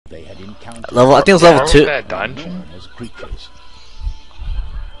they had encountered Level, I think it was level 2. That dungeon. as creatures.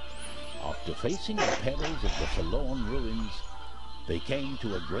 After facing the perils of the forlorn ruins, they came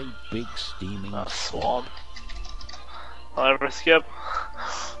to a great big steaming swamp. I'll never skip.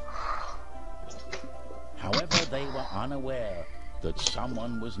 However, they were unaware that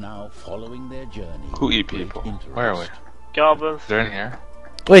someone was now following their journey. Who eat people? Where are we? Goblins. They're in here.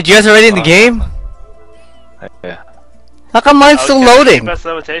 Wait, you guys already in the game? Yeah. How come mine's still loading? Best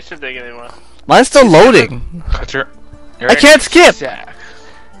levitation thing anymore. Mine's still loading. You're I can't skip. Jack.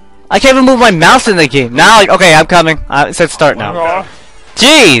 I can't even move my mouse in the game. Now, like, okay, I'm coming. It said start now.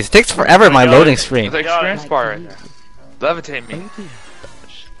 Jeez, it takes forever my loading screen. There's an experience bar right there. Levitate me.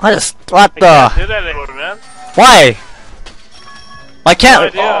 What the? Can't do that anymore, man. Why? I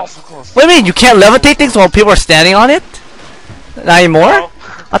can't. No What do you mean? You can't levitate things while people are standing on it? Not anymore? No.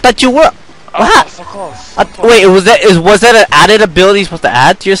 I thought you were. What? So close. Wait, was that an added ability you're supposed to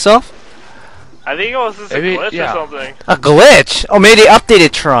add to yourself? I think it was just a glitch or something. A glitch? Oh, maybe they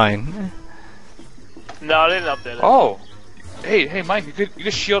updated Trine. No, I didn't update it. Oh. Hey, Mike, you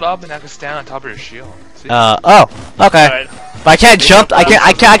could shield up and I could stand on top of your shield. See? Oh, okay. Right. But I can't jump.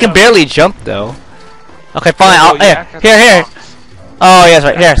 I can barely jump though. Okay, fine. Here. Oh, yes,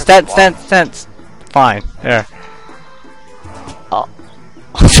 right here. Stand. Fine. Here. Oh.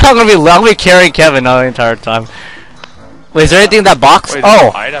 I'm gonna be carrying Kevin the entire time. Wait, is there anything in that box? Wait,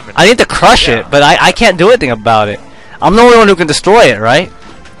 oh, I need to crush yeah. it, but I can't do anything about it. I'm the only one who can destroy it, right?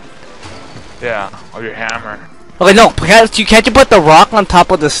 Yeah, or your hammer. Okay, no. Can't you put the rock on top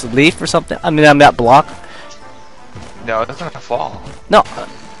of this leaf or something? I mean, on that block. No, it's gonna fall. No.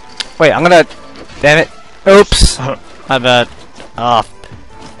 Wait, I'm gonna. Damn it. Oops. My bad. Oh.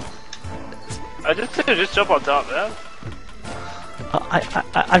 I just jump on top, man.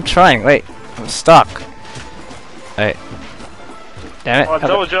 I'm trying. Wait, I'm stuck. Wait. Damn it. Oh,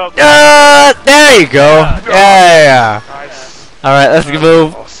 double jump. There you go. Yeah. Nice. All right, let's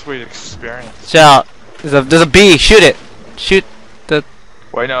move. Oh, sweet experience. Shout. There's a bee. Shoot it. Shoot the.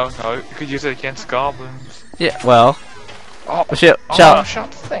 Wait, no, you could use it against goblins. Yeah. Well. Oh, shit. Oh, Shout.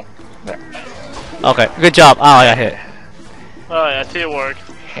 shot the thing. There. Okay. Good job. Oh, I got hit. Oh yeah, teamwork.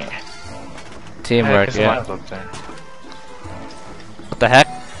 Teamwork. Hey, Yeah. up there. What the heck?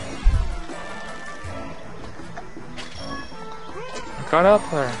 Got up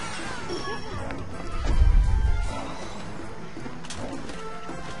there.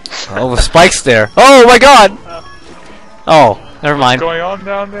 Oh, the spikes there. Oh my god! Oh, never mind. What's going on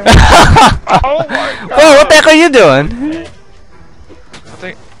down there? Oh my god! Whoa, what the heck are you doing?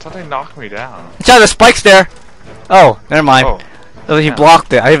 Something knocked me down. Shout, the spikes there! Oh, never mind. Oh, He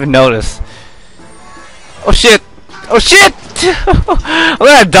blocked it. I didn't even notice. Oh shit! Oh shit! I'm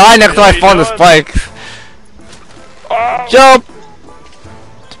gonna die next time I fall on the spikes. oh. Jump!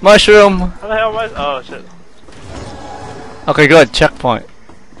 Mushroom! How the hell am I? Oh shit. Okay, good. Checkpoint.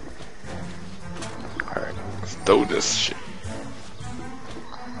 Alright, let's do this shit.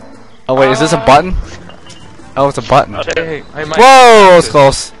 Oh wait, is this a button? Oh, it's a button. Hey, Mike. Whoa, that was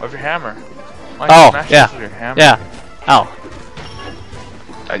close. With your hammer. Mike, Oh, smash yeah. this with your hammer. Yeah. Ow.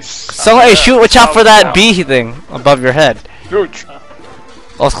 Nice. So, hey, shoot! Watch out for that bee thing above your head. Dude, That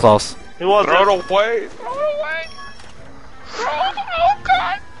was close. He was throw it away. Throw it away. Oh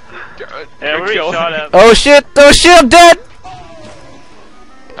god. Yeah, we shot at. Oh shit! Oh shit! I'm dead.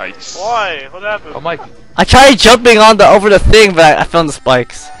 Nice. Why? What happened? Oh, Mike. I tried jumping on over the thing, but I found the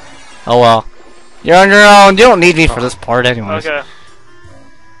spikes. Oh well. You're on your own. You don't need me for this part, anyways. Okay.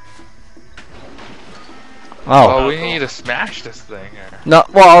 Oh. Oh, we need to smash this thing here. No.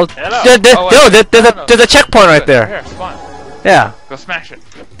 Well. There's a checkpoint right there. Here, spawn. Yeah. Go smash it.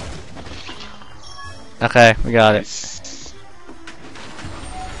 Okay, we got it. Nice.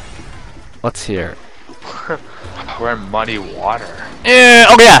 What's here? We're in muddy water. Yeah.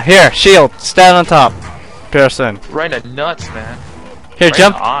 Oh yeah. Here, shield. Stand on top. Pearson. Right in the nuts, man. Here, Right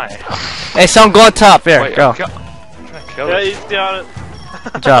jump. In the eye. Hey, someone go on top. Here, Wait, go. I'm trying to kill Yeah, this. he's down it.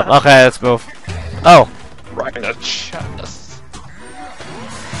 Good job. Okay, let's move. Oh. Right in the chest.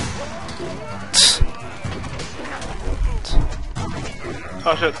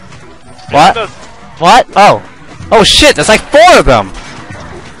 Oh shit. What? What? Oh. Oh shit, there's like 4 of them.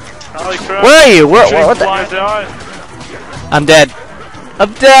 Where are you? What the? I'm dead.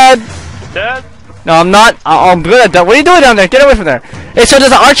 I'm dead. Dead? No, I'm not. I'm good. What are you doing down there? Get away from there. Hey, so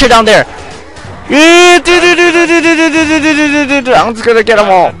there's an archer down there. I'm just gonna get them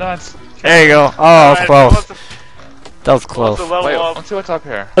all. There you go. Oh, that was close. That was close. Wait, let's see what's up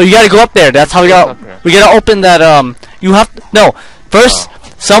here. Oh, you gotta go up there. That's how we got. We gotta open that. You have to, no. First,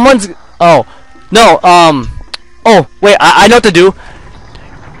 someone's. Oh, no. Oh, wait. I know what to do.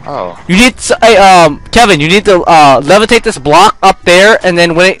 Oh. You need hey Kevin, you need to levitate this block up there, and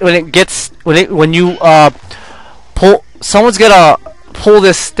then when you pull, someone's gonna pull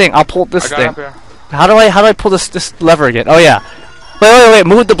this thing. I'll pull this thing. How do I pull this lever again? Oh yeah. Wait.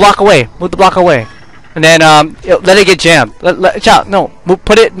 Move the block away. Move the block away. And then let it get jammed.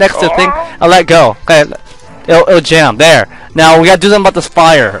 Put it next to the thing. I'll let go. Okay. It'll jam. There. Now we gotta do something about this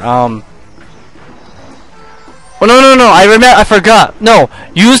fire. Oh no. I forgot. No.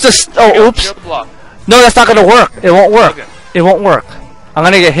 Use the oops. No, that's not gonna work. It won't work. Okay. It won't work. I'm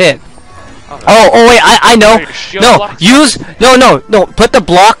gonna get hit. Oh wait, I know. No, no. Put the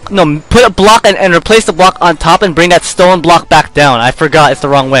block. No, put a block and replace the block on top and bring that stone block back down. I forgot. It's the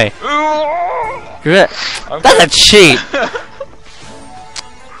wrong way. That's a cheat.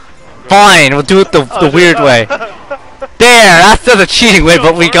 Fine, we'll do it the weird way. There, that's the cheating way,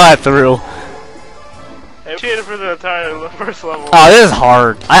 but we got it through. I cheated for the entire first level. Oh, this is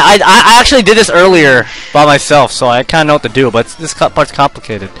hard. I actually did this earlier by myself, so I kind of know what to do. But this part's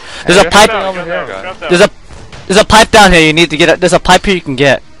complicated. There's a pipe. There's a pipe down here. You need to get. There's a pipe here you can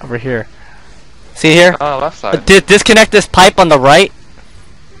get over here. See here? Oh, left side. Disconnect this pipe on the right.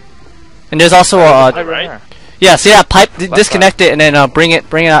 And there's also a. Right? Yeah. See that pipe? Disconnect it and then bring it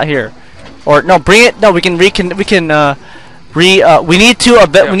out here. Or no, bring it. No, we need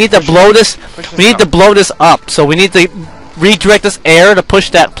to blow this. We need to blow this up. So we need to redirect this air to push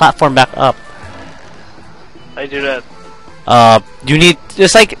that platform back up. I do that. You need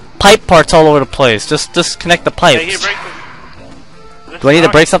there's like pipe parts all over the place. Just connect the pipes. Hey, Do I need to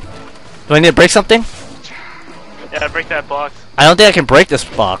break something? Do I need to break something? Yeah, break that box. I don't think I can break this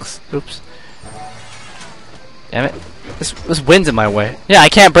box. Oops. Damn it. This wind's in my way. Yeah, I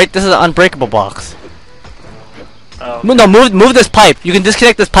can't break. This is an unbreakable box. Oh. No, move this pipe. You can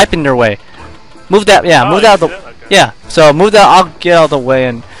disconnect this pipe in your way. Move that. Yeah, move that out the. Okay. Yeah. So move that. I'll get out of the way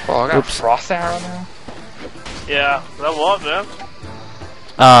and. Oh, I got frost arrow now. Yeah, level up, man.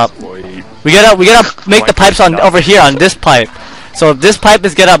 We gotta make the pipes on over here on this pipe. So this pipe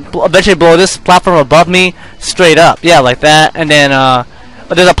is gonna eventually blow this platform above me straight up. Yeah, like that. And then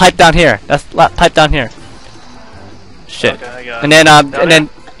but there's a pipe down here. That's pipe down here. Shit. Okay, I got and then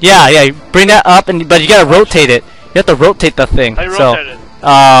yeah, you bring that up but you gotta rotate it. You have to rotate the thing. I So rotated.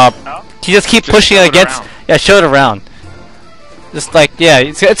 you just keep pushing it against. Around. Yeah, show it around. Just like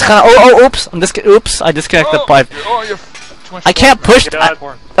it's kind of oops. Oops. I disconnected the pipe. Oh, you're too much I can't push.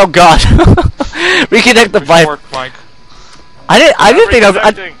 Oh god. Reconnect the pipe. Mike. I didn't think that was.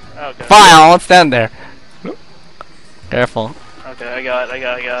 Okay. Fine, I won't stand there. Careful. Okay, I got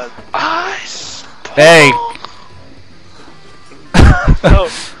it. Ice. Hey. Oh,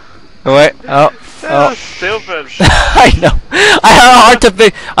 Wait. Oh. that's stupid. I know. I had a hard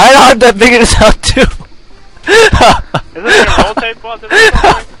to figure this out too. Isn't there a rotate button or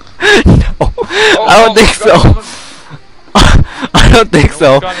something? No. I don't think so. I don't think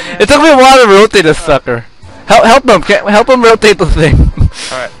so. It took me a while to rotate this sucker. Help him! Help him rotate the thing.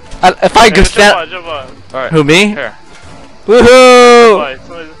 Alright. If I go stand. Jump on. Alright. Who, me? Here. Woohoo!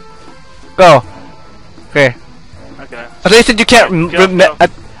 Go. Okay. Okay. I thought you said you can't. Go.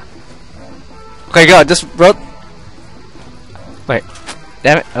 Okay, go. Just Wait.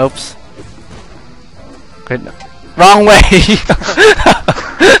 Damn it. Oops. Okay. No. Wrong way.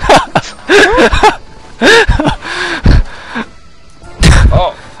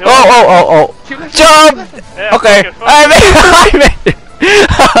 Oh. Jump! Yeah, Okay. fuck it. I made it.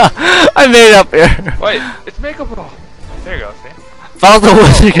 I made it up here. Wait, it's makeable. There you go, see? How's the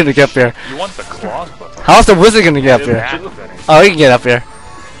wizard gonna get up here? You want the claws, but How's the wizard gonna get up here? Oh, he can get up here.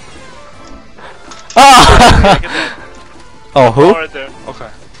 Oh! Oh, who? Right there. Okay.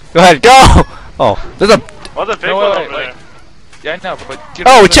 Go ahead, go! Oh, there's a. What's the big No, one wait, over there? Yeah, I know, but get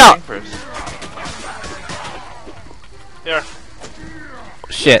Oh, rid of watch the out. thing first. Here.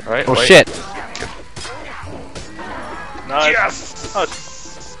 Shit. Right, Oh, wait. shit. Nice. Yes! Oh,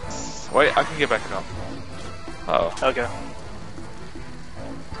 Wait, I can get back up. Oh. okay.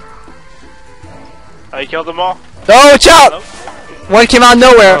 Oh, you killed them all? Oh, watch out! Nope. One came out of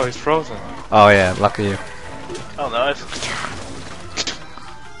nowhere. Oh, he's frozen. Oh, yeah, lucky you. Oh, nice.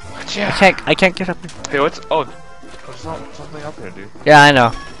 Yeah. I can't get up here. Hey, what's... Oh, there's something up here, dude. Yeah, I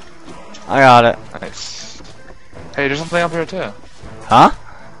know. I got it. Nice. Hey, there's something up here, too. Huh?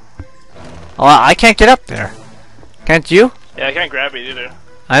 Oh, I can't get up there. Can't you? Yeah, I can't grab it either.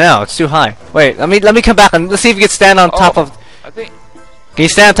 I know, it's too high. Wait, let me come back and let's see if you can stand on top of. I think... Can you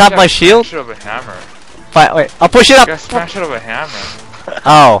stand on top of my shield? Smash it with a hammer. Fine, wait, I'll push it You up. gotta smash it with a hammer.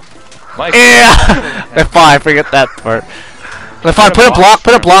 Oh. Mike, Yeah. Okay, fine, forget that part. Okay, fine, put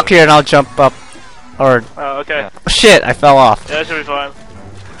a block here and I'll jump up. Or Oh, okay. Yeah. shit, I fell off. Yeah, that should be fine.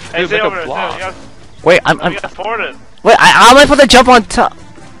 Hey, Dude, stay make a over there. block. You gotta, Wait, you gotta ford it. wait, how am I supposed to jump on top?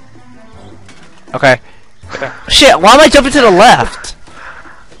 Okay. Shit, why am I jumping to the left?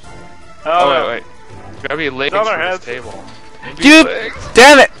 Oh, wait. Grab your legs on our from this heads. table. Dude,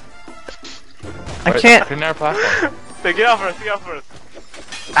 damn it! I can't. Get in our platform. Hey, get out first. Get out first.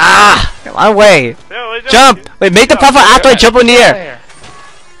 Ah! My way. Yeah, wait, Jump! Wait, make the platform after I jump in the air.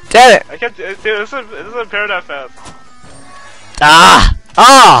 Damn it! I can't. Dude, this isn't paradigm fast. Ah!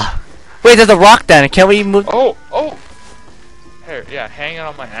 Ah! Wait, there's a rock then. Can we move? Oh! Here, yeah, hang it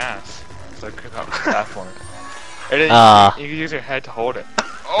on my ass. So I could have the platform. And then you can use your head to hold it.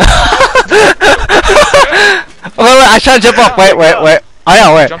 Wait, I try to jump off. Wait. Oh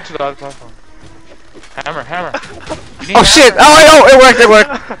yeah, wait. Jump to the other platform. Hammer. Oh shit! Oh, it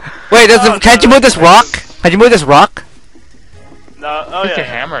worked. Wait, can't you move this rock? Can you move this rock? No, oh With yeah. your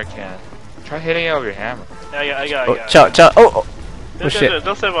hammer can. Try hitting it with your hammer. Yeah, I got Oh, it. oh shit.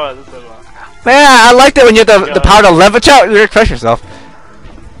 Don't say about it. Don't say about it. Man, I liked it when you had the power to levitate. You crush yourself.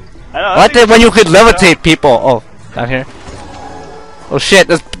 I know. I liked it when you could levitate people. Oh, down here. Oh shit!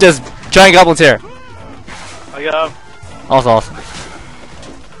 There's giant goblins here. I got him. Awesome.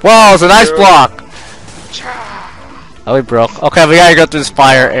 Whoa, it's a nice block. Oh, we broke. Okay, we gotta go through this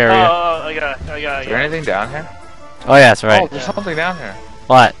fire area. Oh, I got Is there anything down here? Oh yeah, that's right. Oh, there's something down here.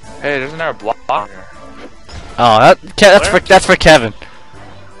 What? Hey, there's another block here. Oh, that's for Kevin.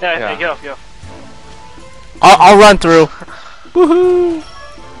 Yeah, go. I'll run through. Woohoo!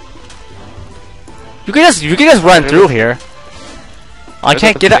 You can just run through here. I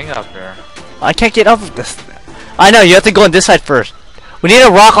can't get up. I can't get up of this. I know, you have to go on this side first. We need a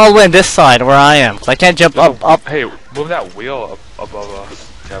rock all the way on this side where I am, 'cause I can't jump up. Hey, move that wheel up above us,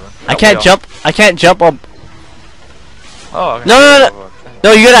 Kevin. I can't jump up. Oh, okay.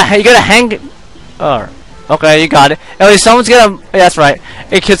 No, you gotta hang it. Oh, okay, you got it. Oh, someone's gonna. Yeah, that's right.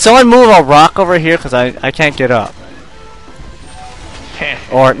 Hey, could someone move a rock over here? 'Cause I can't get up.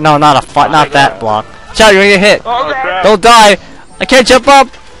 Or no, not that block. Child, you're gonna get hit. Oh, crap. Don't die. I can't jump up.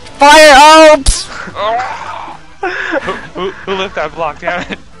 Fire! Orbs! Who left that block, damn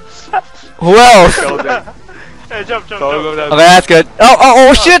it? Who else? Hey, jump. Okay, that's good.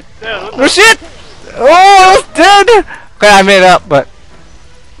 Oh shit! Oh shit! Oh, it's dead! Okay, I made it up, but.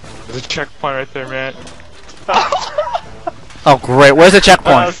 There's a checkpoint right there, man. Oh great, where's the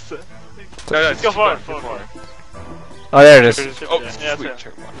checkpoint? Let's go for it. Oh, there it is. Oh, Yeah, sweet that's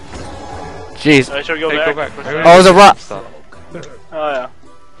checkpoint. Jeez. Alright, shall we go Hey, back? go back. Oh, there's a rock. Oh yeah.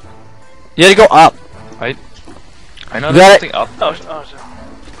 You gotta go up. I know You there's got it. something up. Oh shit.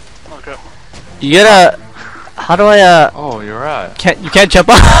 Okay. You gotta. How do I Oh, you're right. You can't jump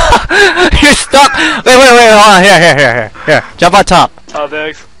up. You're stuck. Wait, hold on. Here. Jump on top. Oh,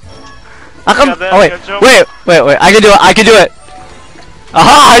 thanks. How come? Yeah, there, Oh you gotta jump. wait. I can do it.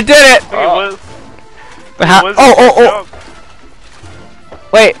 Aha! I did it. But how? Oh.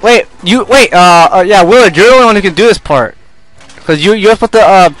 Wait. Yeah, Willard, you're the only one who can do this part. Cause you're supposed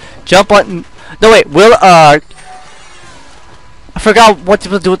to jump on. No wait, I forgot what you're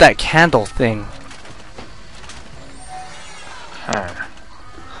supposed to do with that candle thing.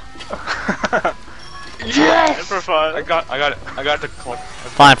 Yes! For fun. I got it. I got the collect.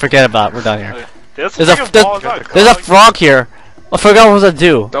 Fine, forget about it. We're done here. Okay. There's a frog here. I forgot what to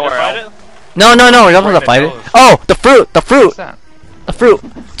do. Don't worry. Fight it? No, we're not supposed to fight it. Oh, the fruit. What's that? The fruit.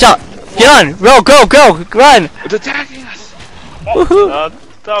 Jump. Get on. Go. Run. It's attacking us! Woohoo.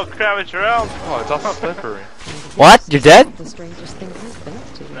 Don't crab it around. Oh, it's all slippery. What? You're dead? The strangest thing has been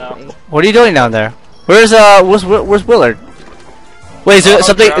to me. No. What are you doing down there? Where's Willard? Wait, is there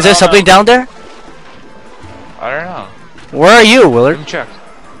something? Is there something down there? I don't know. Where are you, Let Willard? me check.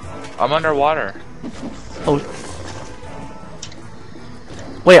 I'm underwater.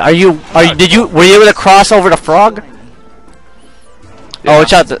 Wait, were you able to cross over the frog? Yeah. Oh,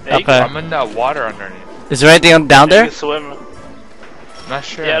 watch out. Okay. I'm in that water underneath. Is there anything down You there? can swim. I'm not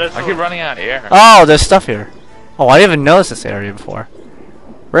sure. Yeah, there's I keep running out of air. Oh, there's stuff here. Oh, I didn't even notice this area before.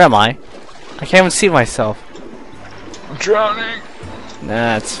 Where am I? I can't even see myself. I'm drowning.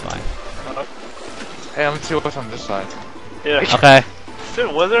 Nah, it's fine. Hey, let me see what's on this side. Yeah. Okay.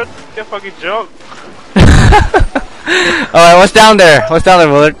 Dude, wizard, get fucking jump. Alright, what's down there?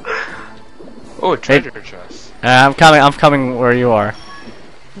 Willard? Oh, a treasure chest. I'm coming where you are.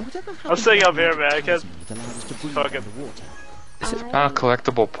 I'm sitting up here, man. I can't fucking. It's not a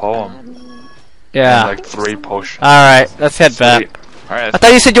collectible poem. Yeah. Like 3 potions. Alright, let's head back. Alright. I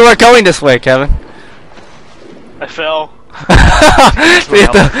thought you said you weren't going this way, Kevin. I fell. You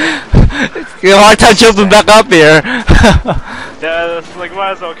have a hard time jumping back up here. Yeah, it's like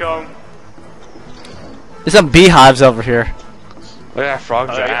might as well come. There's some beehives over here. Look at that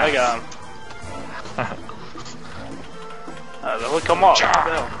frog's ass. I got him. Look, come on.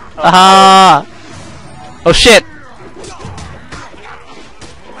 Aha! Oh shit!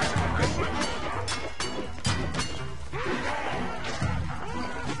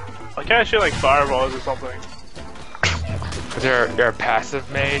 Why can't I shoot like fireballs or something? Cause you're a passive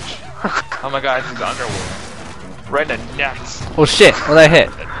mage. Oh my god, it's his underwear. Right in the nuts. Oh shit! What did I hit?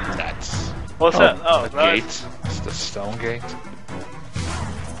 The nuts. What's that? Oh, The nice. gate. It's the stone gate.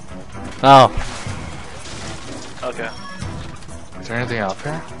 Oh. Okay. Is there anything up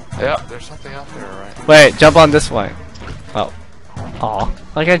here? Yep, there's something up there, right? Wait, jump on this way. Oh. Aw.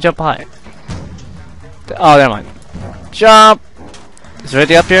 Why can't I jump high? Oh, never mind. Jump! Is there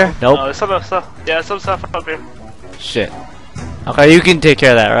anything up here? Nope. There's some stuff. Yeah, some stuff up here. Shit. Okay, you can take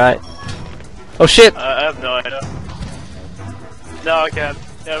care of that, right? Oh shit! I have no idea. No, I can't.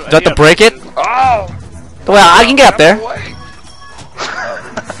 Yeah, Do I have to break it? Oh! Well, I can get up there.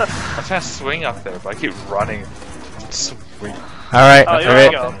 I'm trying to swing up there, but I keep running. Swing. Alright, Oh, you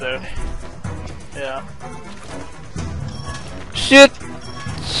alright. can go up there. Yeah. Shit!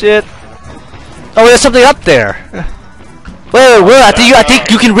 Shit! Oh, there's something up there! Wait, I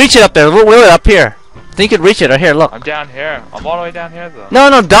think you can reach it up there. Wait, up here. I think you can reach it. Right here, look. I'm down here. I'm all the way down here, though.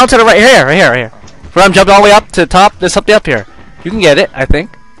 No, down to the right. Right here. Where I'm jumping all the way up to the top, there's something up here. You can get it, I think.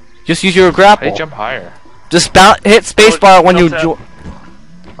 Just use your How do grapple. you jump higher? Just hit spacebar when you hit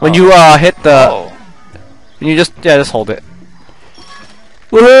the. Oh. And you just hold it.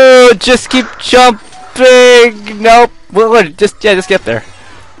 Woohoo! Just keep jumping. Nope. Wait, just get there.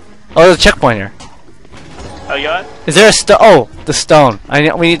 Oh, there's a checkpoint here. Oh, you got it? Is there a stone? Oh, the stone.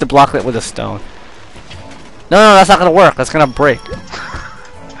 We need to block it with a stone. No, that's not gonna work. That's gonna break.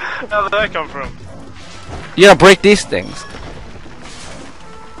 Where did that come from? You gotta break these things.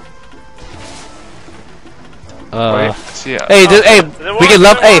 Wait, see ya. Hey, hey, we can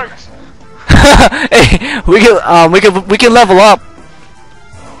level. Hey, hey, we can level up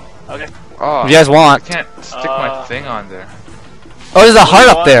Okay. Oh, if you guys I want. can't stick my thing on there. Oh, there's a heart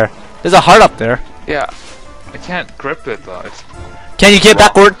you up want? there. There's a heart up there. Yeah, I can't grip it though. It's, Can you get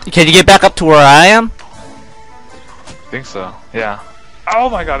backward? Can you get back up to where I am? I think so. Yeah. Oh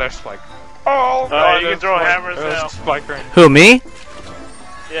my god, there's Spike. Oh god, you can throw hammers now. Spike right Who, me?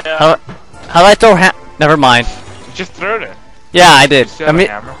 Yeah. How do I throw Never mind. You just threw it. Yeah, I did. You still I have a mean,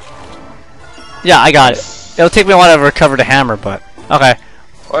 hammer? yeah, I got it. It'll take me a while to recover the hammer, but okay.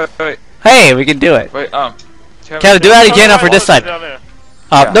 Wait. Hey, we can do it. Wait, Can I do that again for this side? Down there.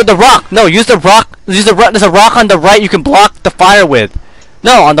 Yeah. No, the rock. No, use the rock. Use the rock. There's a rock on the right you can block the fire with.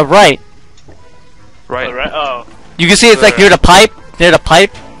 No, on the right. Right. Oh, right? Oh. You can see it's like near the pipe. Near the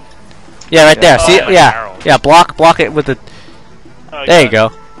pipe. Yeah, right there. Oh, See? like Yeah. arrows. Yeah. Block it with the. Oh, There you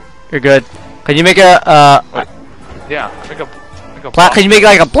go. You're good. Can you make a Yeah, make a Can you make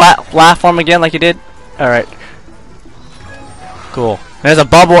like a platform again, like you did? All right. Cool. There's a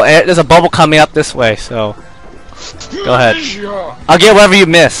bubble. There's a bubble coming up this way. So go ahead. I'll get whatever you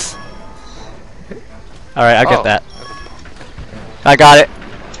miss. All right, I'll get that. I got it.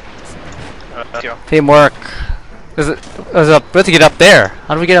 Let's go. Teamwork. We have to get up there.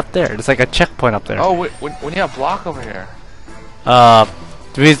 How do we get up there? There's like a checkpoint up there. Oh, wait, when you have block over here.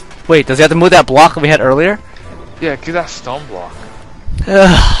 Wait, does he have to move that block that we had earlier? Yeah, give that stone block.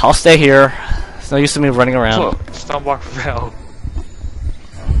 I'll stay here. It's no use to me running around. Look, stone block fell.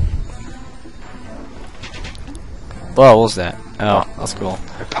 Whoa, what was that? Oh, that's cool.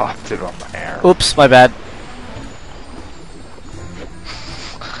 I popped it on my arrow. Oops, my bad.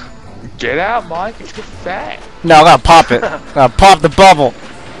 Get out, Mike. It's good fat. No, I gotta pop it. Gotta pop the bubble.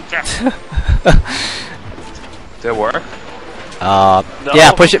 Did it work? No.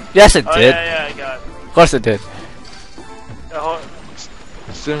 Yeah, push it. Yes, it Oh, did. yeah, I got it. Of course it did.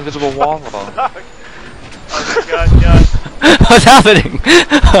 It's the invisible wall, though. Oh, God. What's happening?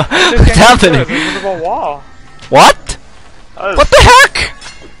 What's happening? It's an invisible wall. What? What the heck?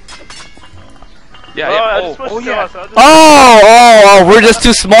 Yeah, yeah. Oh, we're just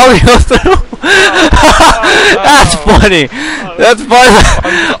too small to go through. That's funny. That's funny. Oh, you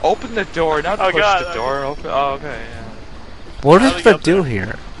have to open the door, not push God. the door open. Oh, okay, yeah. What How does do we it get do there?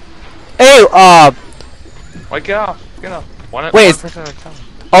 here? Hey, Wait, get off. One Wait, person at a time.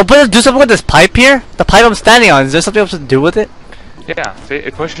 oh, but do something with this pipe here? The pipe I'm standing on, is there something else to do with it? Yeah, see,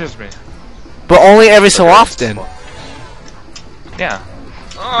 it pushes me. But only every so often. Yeah.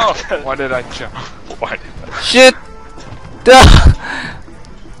 Oh, why did I jump? Why did I? Shit. Duh.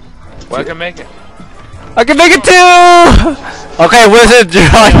 Well, I can make it. I can make it too! Okay, Wizard, you're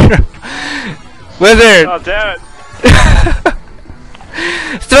on your... Wizard! Oh, damn it.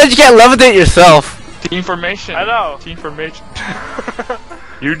 So that you can't levitate yourself. Team formation. I know. Team formation.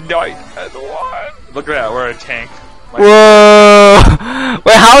 Unite as one. Look at that. We're a tank. Whoa!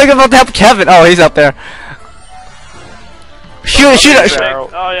 Wait, how are we about to help Kevin? Oh, he's up there. Shoot! Barrel.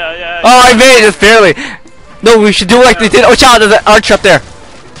 Oh yeah. Oh, I made it just barely. No, we should do like they did. Watch out! There's an archer up there.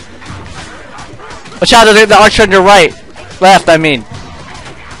 Watch out! There's the archer on your right, left. I mean.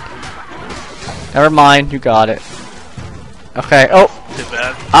 Never mind. You got it. Okay. Oh. Too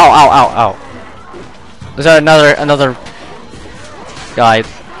bad. Ow! Is there another guy?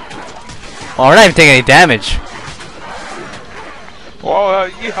 Oh, we're not even taking any damage. Whoa,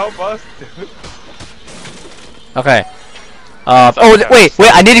 you help us, dude. Okay. Oh wait!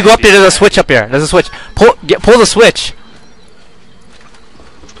 I need to go up there. There's a switch up here. There's a switch. Pull the switch.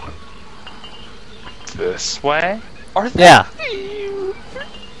 This way? Or Yeah.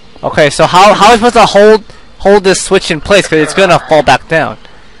 Okay. So how are we supposed to hold this switch in place? Because it's gonna fall back down.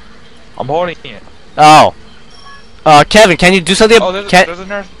 I'm holding it. Oh. Kevin, can you do something? Oh,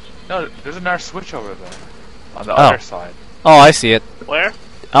 there's another switch over there on the Oh. other side. Oh, I see it. Where?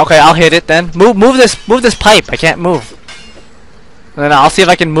 Okay, I'll hit it then. Move this pipe. I can't move. And then I'll see if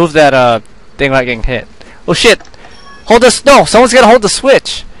I can move that thing without getting hit. Oh shit! Hold this. No, someone's gotta hold the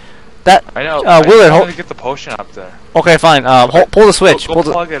switch. That. I know. Willard, I hold. to get the potion up there. Okay, fine. Pull the switch. Go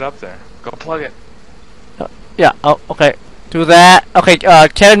plug it up there. Go plug it. Yeah. Oh, okay. Do that. Okay.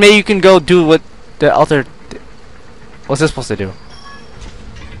 Kevin, maybe you can go do what the other. What's this supposed to do?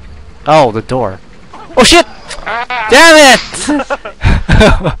 Oh, the door. Oh shit! Damn it!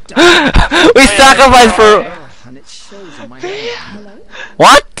 We sacrificed for. And it shows on my hand.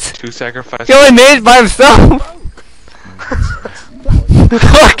 What? 2 sacrifices. He only made it by himself.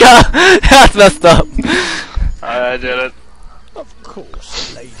 Oh god, that's messed up. I did it. Of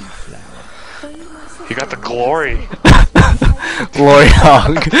course, Lady Flower. You got the glory. Glory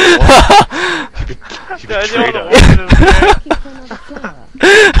hog. You Yeah, betrayed the us. organ is there.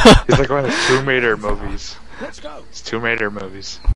 He's like one of the Tomb Raider movies. Let's go. It's Tomb Raider movies.